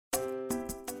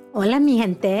Hola, mi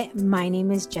gente. My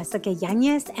name is Jessica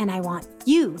Yanez, and I want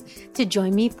you to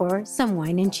join me for some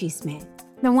Wine and Chisme.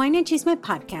 The Wine and Chisme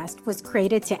podcast was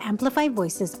created to amplify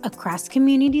voices across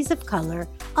communities of color,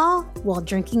 all while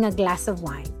drinking a glass of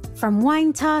wine. From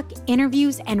wine talk,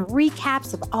 interviews, and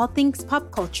recaps of all things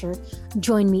pop culture,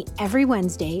 join me every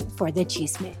Wednesday for the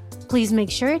Chisme. Please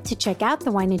make sure to check out the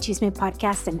Wine and Chisme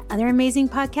podcast and other amazing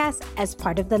podcasts as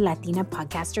part of the Latina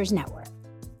Podcasters Network.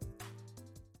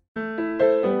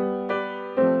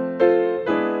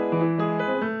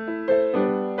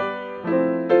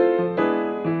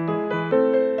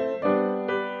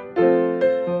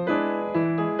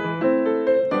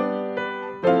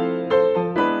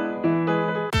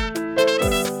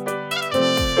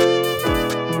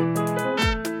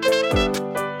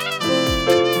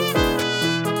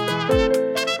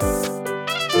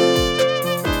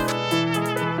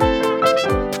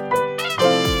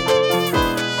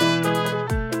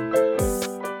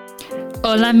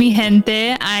 Hola, mi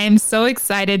gente. I am so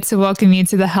excited to welcome you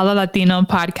to the Hola Latino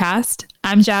podcast.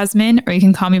 I'm Jasmine, or you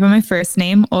can call me by my first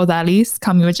name, Odalys.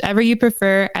 Call me whichever you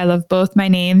prefer. I love both my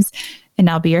names, and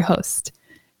I'll be your host.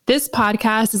 This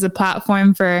podcast is a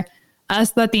platform for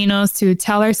us Latinos to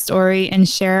tell our story and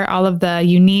share all of the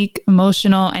unique,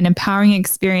 emotional, and empowering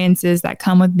experiences that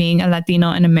come with being a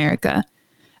Latino in America.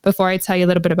 Before I tell you a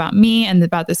little bit about me and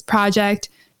about this project,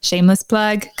 shameless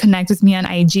plug, connect with me on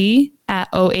IG at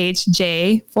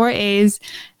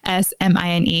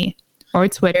OHJ4AsSmine or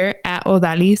Twitter at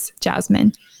Odalys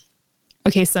Jasmine.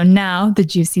 Okay, so now the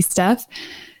juicy stuff.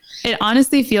 It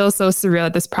honestly feels so surreal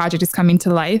that this project is coming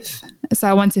to life. So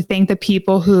I want to thank the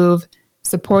people who've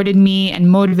supported me and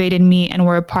motivated me and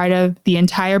were a part of the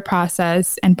entire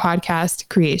process and podcast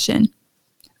creation.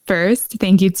 First,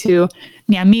 thank you to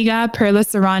mi amiga Perla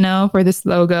Serrano for this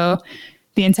logo.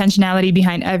 The intentionality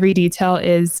behind every detail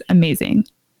is amazing.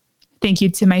 Thank you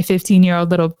to my 15-year-old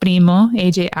little primo,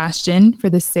 AJ Ashton, for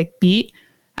the sick beat.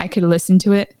 I could listen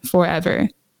to it forever.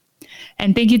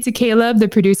 And thank you to Caleb, the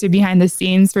producer behind the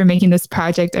scenes, for making this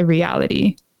project a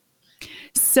reality.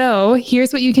 So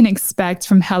here's what you can expect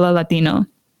from Hola Latino.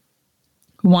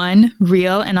 1,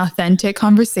 real and authentic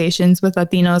conversations with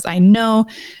Latinos I know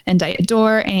and I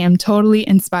adore and am totally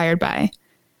inspired by.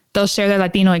 They'll share their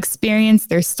Latino experience,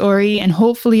 their story, and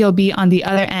hopefully you'll be on the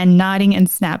other end nodding and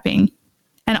snapping,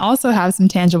 and also have some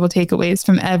tangible takeaways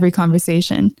from every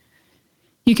conversation.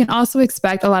 You can also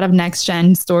expect a lot of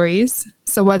next-gen stories.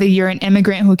 So whether you're an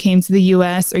immigrant who came to the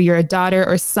US or you're a daughter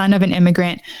or son of an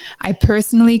immigrant, I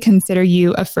personally consider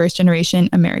you a first-generation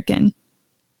American.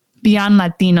 Beyond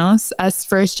Latinos, us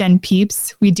first-gen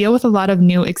peeps, we deal with a lot of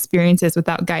new experiences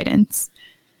without guidance.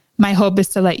 My hope is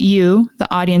to let you, the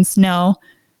audience, know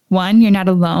 1, you're not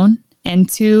alone, and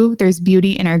 2, there's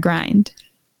beauty in our grind.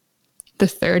 The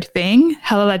third thing,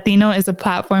 Hola Latino is a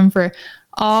platform for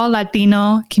all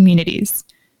Latino communities.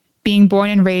 Being born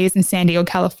and raised in San Diego,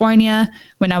 California,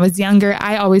 when I was younger,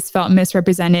 I always felt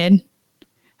misrepresented.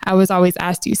 I was always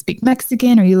asked, do you speak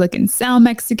Mexican or you look and sound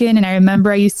Mexican? And I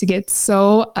remember I used to get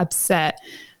so upset.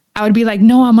 I would be like,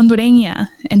 no, I'm Hondureña.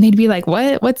 And they'd be like,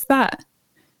 what? What's that?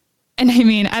 And I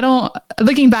mean,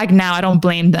 looking back now, I don't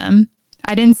blame them.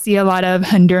 I didn't see a lot of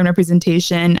Honduran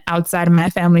representation outside of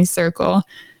my family circle.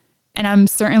 And I'm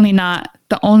certainly not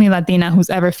the only Latina who's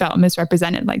ever felt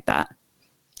misrepresented like that.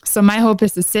 So my hope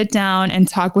is to sit down and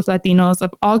talk with Latinos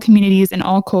of all communities and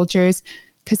all cultures,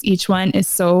 because each one is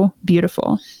so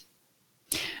beautiful.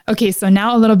 Okay, so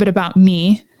now a little bit about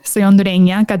me. Soy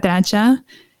hondureña, catracha,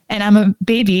 and I'm a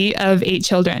baby of 8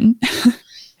 children.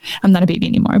 I'm not a baby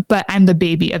anymore, but I'm the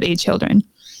baby of 8 children.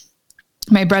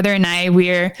 My brother and I,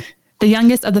 we're the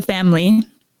youngest of the family,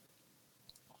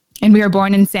 and we were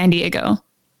born in San Diego.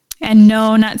 And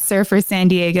no, not surfer San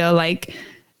Diego, like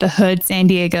the hood San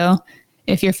Diego.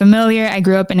 If you're familiar, I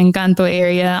grew up in Encanto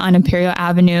area on Imperial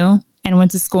Avenue and went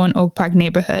to school in Oak Park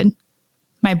neighborhood.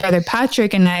 My brother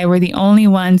Patrick and I were the only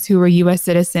ones who were U.S.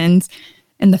 citizens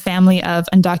in the family of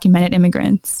undocumented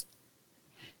immigrants.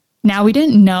 Now, we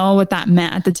didn't know what that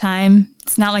meant at the time.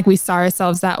 It's not like we saw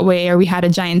ourselves that way or we had a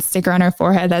giant sticker on our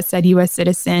forehead that said U.S.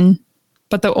 citizen.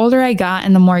 But the older I got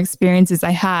and the more experiences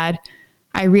I had,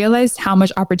 I realized how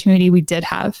much opportunity we did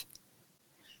have.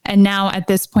 And now at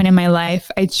this point in my life,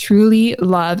 I truly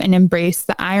love and embrace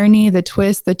the irony, the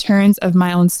twists, the turns of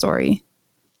my own story.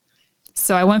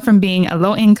 So I went from being a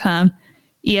low-income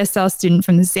ESL student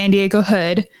from the San Diego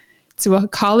hood to a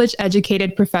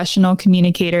college-educated professional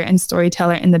communicator and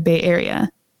storyteller in the Bay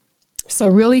Area. So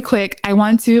really quick, I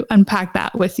want to unpack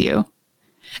that with you.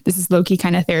 This is low-key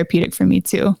kind of therapeutic for me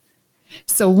too.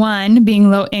 So 1,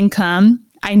 being low income,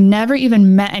 I never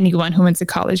even met anyone who went to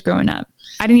college growing up.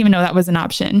 I didn't even know that was an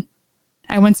option.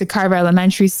 I went to Carver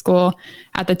Elementary School.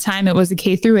 At the time, it was a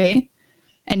K through 8,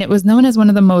 and it was known as one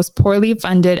of the most poorly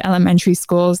funded elementary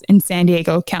schools in San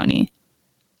Diego County.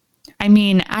 I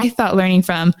mean, I thought learning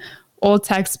from old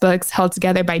textbooks held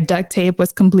together by duct tape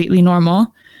was completely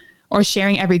normal, or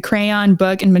sharing every crayon,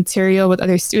 book, and material with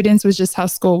other students was just how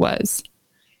school was.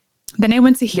 Then I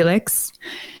went to Helix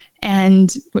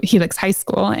High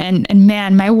School, and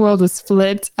man, my world was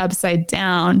flipped upside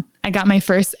down. I got my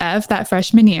first F that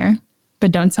freshman year,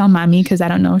 but don't tell mommy because I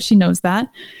don't know if she knows that.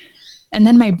 And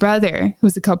then my brother,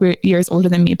 who's a couple years older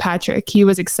than me, Patrick, he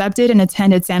was accepted and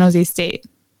attended San Jose State.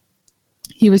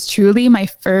 He was truly my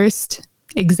first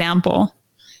example.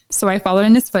 So I followed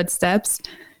in his footsteps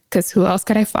because who else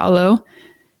could I follow?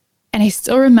 And I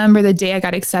still remember the day I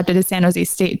got accepted to San Jose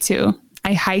State too.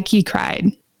 I high-key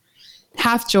cried.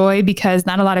 Half joy because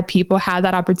not a lot of people had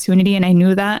that opportunity and I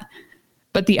knew that.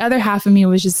 But the other half of me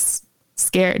was just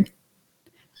scared.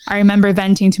 I remember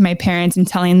venting to my parents and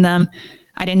telling them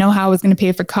I didn't know how I was going to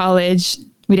pay for college.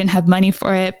 We didn't have money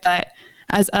for it, but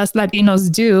as us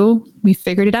Latinos do, we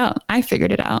figured it out. I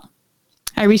figured it out.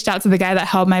 I reached out to the guy that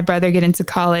helped my brother get into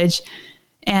college,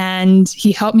 and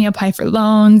he helped me apply for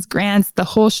loans, grants, the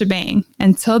whole shebang.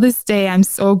 Until this day, I'm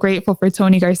so grateful for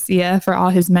Tony Garcia for all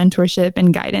his mentorship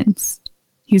and guidance.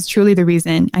 He's truly the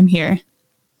reason I'm here.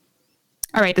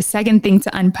 All right, the second thing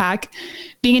to unpack,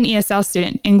 being an ESL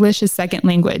student, English is second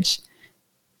language.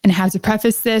 And I have to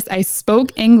preface this, I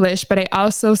spoke English, but I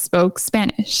also spoke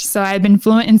Spanish. So I've been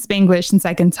fluent in Spanglish since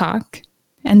I can talk.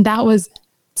 And that was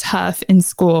tough in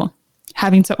school,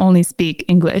 having to only speak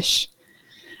English.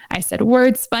 I said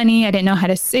words funny. I didn't know how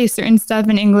to say certain stuff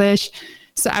in English.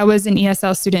 So I was an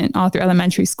ESL student all through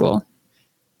elementary school.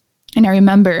 And I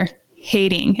remember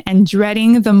hating and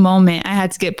dreading the moment I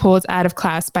had to get pulled out of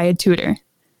class by a tutor.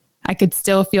 I could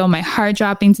still feel my heart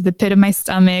dropping to the pit of my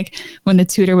stomach when the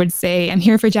tutor would say, "I'm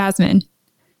here for Jasmine."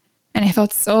 And I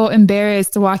felt so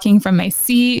embarrassed walking from my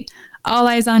seat, all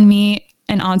eyes on me,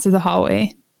 and onto the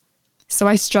hallway. So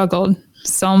I struggled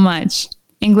so much.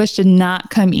 English did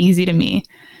not come easy to me.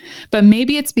 But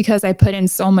maybe it's because I put in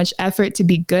so much effort to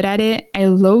be good at it, I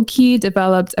low-key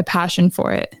developed a passion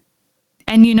for it.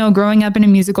 And growing up in a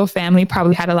musical family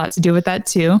probably had a lot to do with that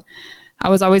too. I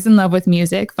was always in love with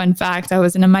music. Fun fact, I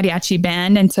was in a mariachi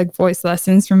band and took voice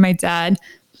lessons from my dad.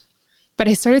 But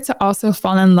I started to also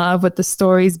fall in love with the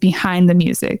stories behind the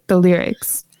music, the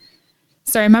lyrics.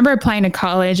 So I remember applying to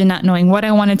college and not knowing what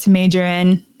I wanted to major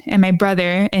in. And my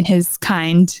brother, in his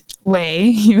kind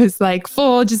way, he was like,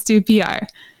 "Fool, just do PR.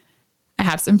 I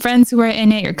have some friends who are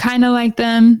in it. You're kind of like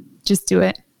them. Just do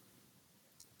it."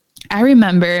 I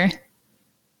remember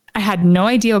I had no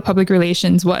idea what public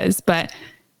relations was, but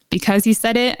because he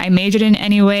said it, I majored in it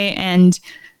anyway, and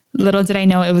little did I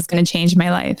know it was going to change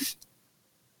my life.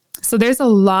 So there's a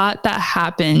lot that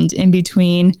happened in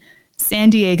between San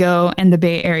Diego and the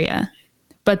Bay Area.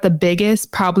 But the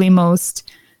biggest, probably most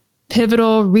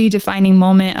pivotal, redefining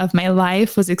moment of my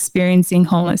life was experiencing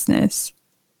homelessness.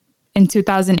 In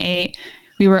 2008,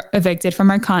 we were evicted from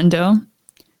our condo.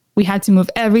 We had to move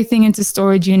everything into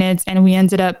storage units, and we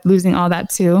ended up losing all that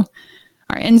too.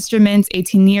 Our instruments,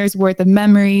 18 years worth of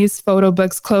memories, photo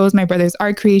books, clothes, my brother's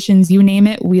art creations, you name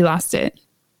it, we lost it.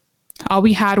 All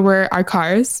we had were our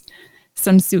cars,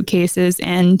 some suitcases,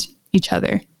 and each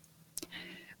other.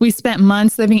 We spent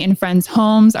months living in friends'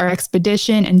 homes, our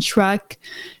expedition and truck.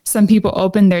 Some people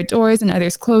opened their doors and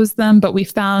others closed them, but we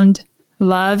found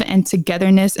love and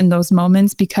togetherness in those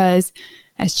moments because,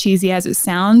 as cheesy as it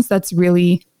sounds, that's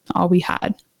really all we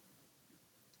had.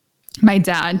 My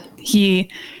dad,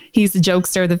 he's the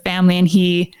jokester of the family, and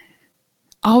he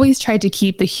always tried to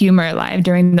keep the humor alive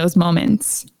during those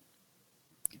moments.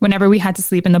 Whenever we had to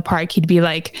sleep in the park, he'd be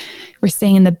like, "We're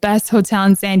staying in the best hotel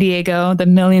in San Diego, the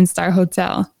Million-Star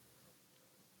Hotel."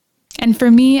 And for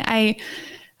me, I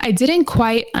didn't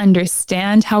quite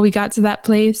understand how we got to that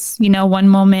place. One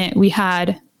moment we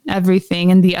had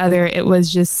everything, and the other, it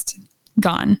was just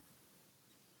gone.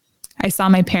 I saw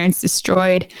my parents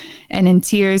destroyed and in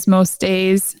tears most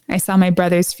days. I saw my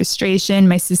brother's frustration,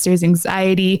 my sister's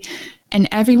anxiety, and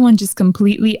everyone just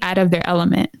completely out of their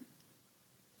element.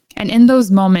 And in those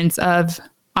moments of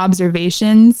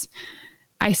observations,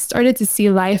 I started to see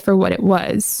life for what it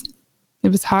was. It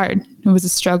was hard. It was a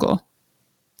struggle.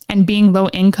 And being low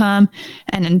income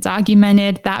and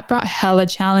undocumented, that brought hella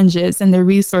challenges, and the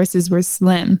resources were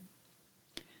slim.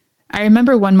 I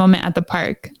remember one moment at the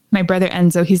park. My brother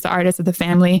Enzo, he's the artist of the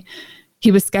family.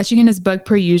 He was sketching in his book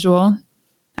per usual.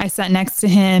 I sat next to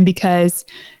him because,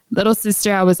 little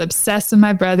sister, I was obsessed with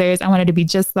my brothers. I wanted to be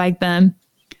just like them.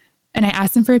 And I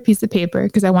asked him for a piece of paper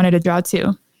because I wanted to draw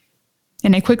too.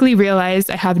 And I quickly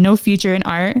realized I have no future in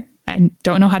art. I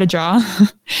don't know how to draw.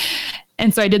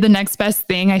 And so I did the next best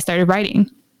thing. I started writing.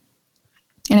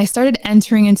 And I started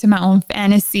entering into my own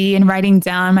fantasy and writing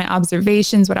down my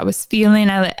observations, what I was feeling.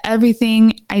 I let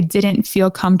everything I didn't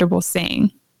feel comfortable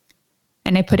saying,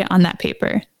 and I put it on that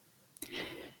paper.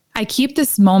 I keep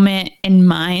this moment in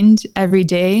mind every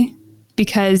day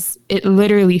because it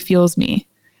literally fuels me.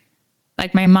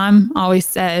 Like my mom always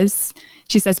says,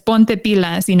 she says, ponte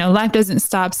pilas, life doesn't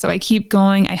stop. So I keep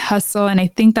going, I hustle. And I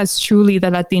think that's truly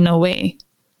the Latino way.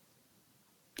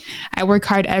 I work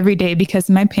hard every day because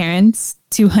my parents,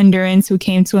 two Hondurans who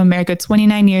came to America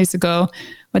 29 years ago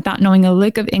without knowing a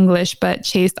lick of English, but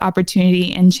chased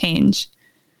opportunity and change.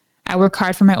 I work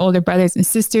hard for my older brothers and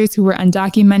sisters who were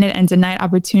undocumented and denied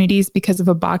opportunities because of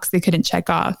a box they couldn't check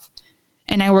off.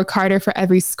 And I work harder for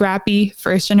every scrappy,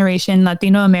 first-generation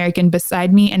Latino American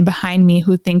beside me and behind me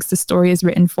who thinks the story is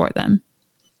written for them.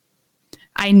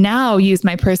 I now use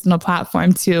my personal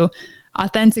platform to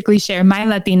authentically share my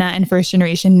Latina and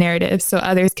first-generation narrative so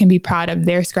others can be proud of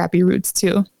their scrappy roots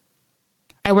too.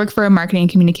 I work for a marketing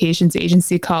and communications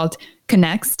agency called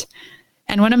Connext,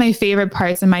 and one of my favorite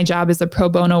parts of my job is the pro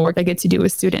bono work I get to do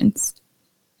with students.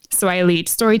 So I lead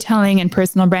storytelling and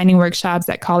personal branding workshops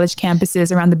at college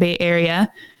campuses around the Bay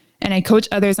Area, and I coach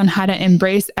others on how to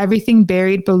embrace everything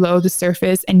buried below the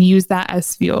surface and use that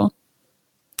as fuel.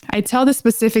 I tell the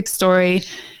specific story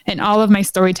in all of my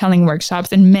storytelling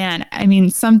workshops, and man,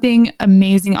 something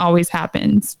amazing always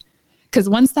happens. Because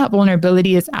once that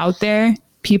vulnerability is out there,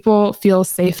 people feel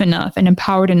safe enough and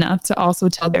empowered enough to also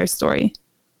tell their story.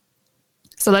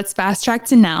 So let's fast track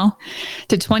to now,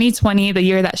 to 2020, the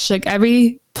year that shook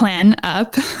every plan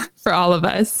up for all of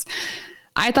us.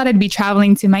 I thought I'd be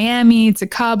traveling to Miami, to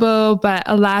Cabo, but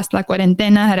alas, La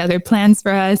Cuarentena had other plans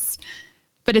for us.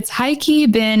 But it's high-key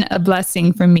been a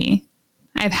blessing for me.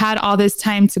 I've had all this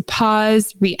time to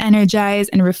pause, re-energize,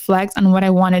 and reflect on what I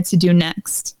wanted to do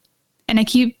next. And I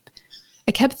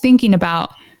kept thinking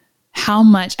about how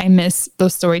much I miss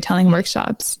those storytelling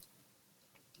workshops.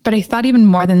 But I thought even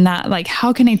more than that, like,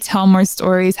 how can I tell more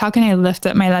stories? How can I lift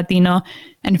up my Latino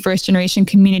and first generation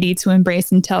community to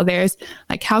embrace and tell theirs?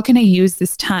 Like, how can I use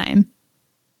this time?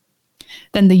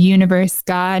 Then the universe,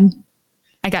 God,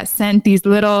 I got sent these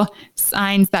little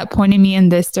signs that pointed me in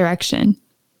this direction.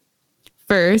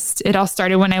 First, it all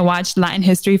started when I watched Latin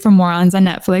History for Morons on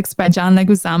Netflix by John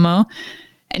Leguizamo.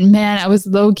 And man, I was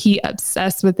low-key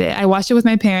obsessed with it. I watched it with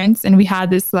my parents, and we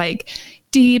had this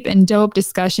deep and dope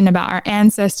discussion about our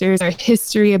ancestors, our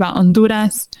history, about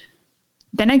Honduras.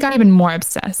 Then I got even more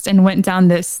obsessed and went down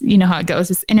this, you know how it goes,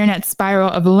 this internet spiral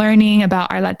of learning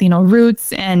about our Latino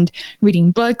roots and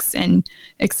reading books and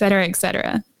et cetera, et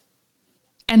cetera.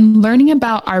 And learning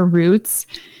about our roots,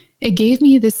 it gave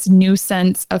me this new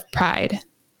sense of pride.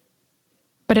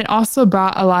 But it also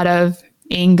brought a lot of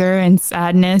anger and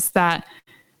sadness that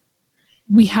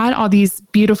we had all these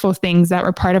beautiful things that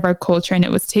were part of our culture, and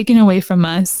it was taken away from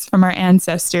us, from our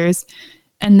ancestors,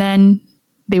 and then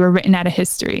they were written out of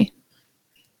history.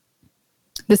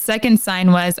 The second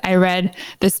sign was I read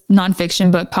this nonfiction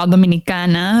book called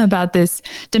Dominicana about this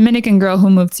Dominican girl who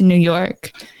moved to New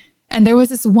York. And there was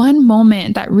this one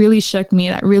moment that really shook me,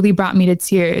 that really brought me to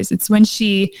tears. It's when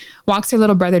she walks her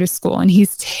little brother to school, and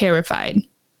he's terrified.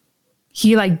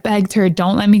 He begged her,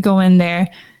 don't let me go in there.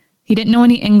 He didn't know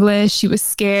any English. She was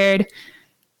scared.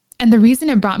 And the reason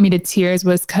it brought me to tears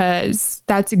was because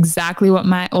that's exactly what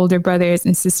my older brothers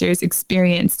and sisters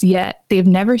experienced, yet they've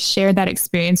never shared that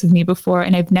experience with me before,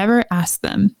 and I've never asked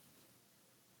them.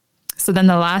 So then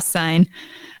the last sign,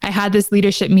 I had this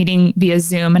leadership meeting via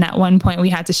Zoom, and at one point we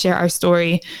had to share our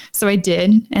story. So I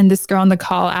did. And this girl on the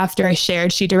call, after I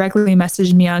shared, she directly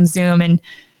messaged me on Zoom, and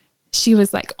she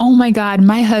was like, oh my God,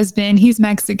 my husband, he's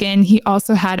Mexican. He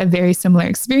also had a very similar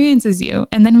experience as you.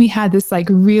 And then we had this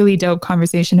really dope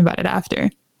conversation about it after.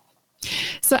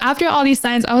 So after all these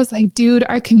signs, I was like, dude,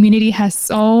 our community has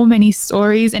so many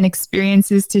stories and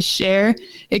experiences to share.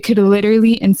 It could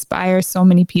literally inspire so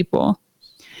many people.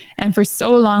 And for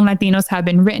so long, Latinos have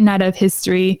been written out of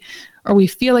history, or we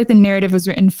feel like the narrative was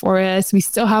written for us. We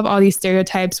still have all these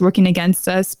stereotypes working against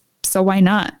us. So why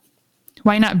not?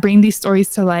 Why not bring these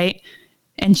stories to light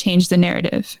and change the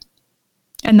narrative?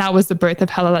 And that was the birth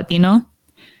of Hola Latino,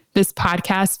 this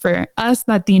podcast for us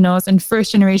Latinos and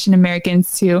first generation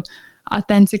Americans to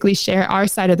authentically share our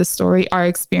side of the story, our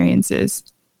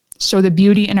experiences, show the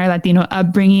beauty in our Latino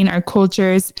upbringing, our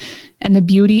cultures, and the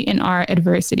beauty in our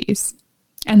adversities.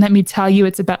 And let me tell you,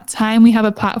 it's about time we have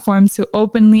a platform to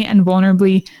openly and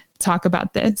vulnerably talk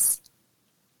about this.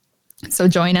 So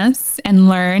join us and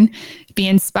learn Be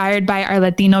inspired by our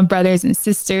Latino brothers and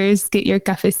sisters. Get your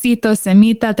cafecito,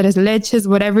 semita, tres leches,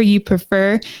 whatever you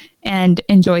prefer, and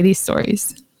enjoy these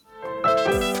stories.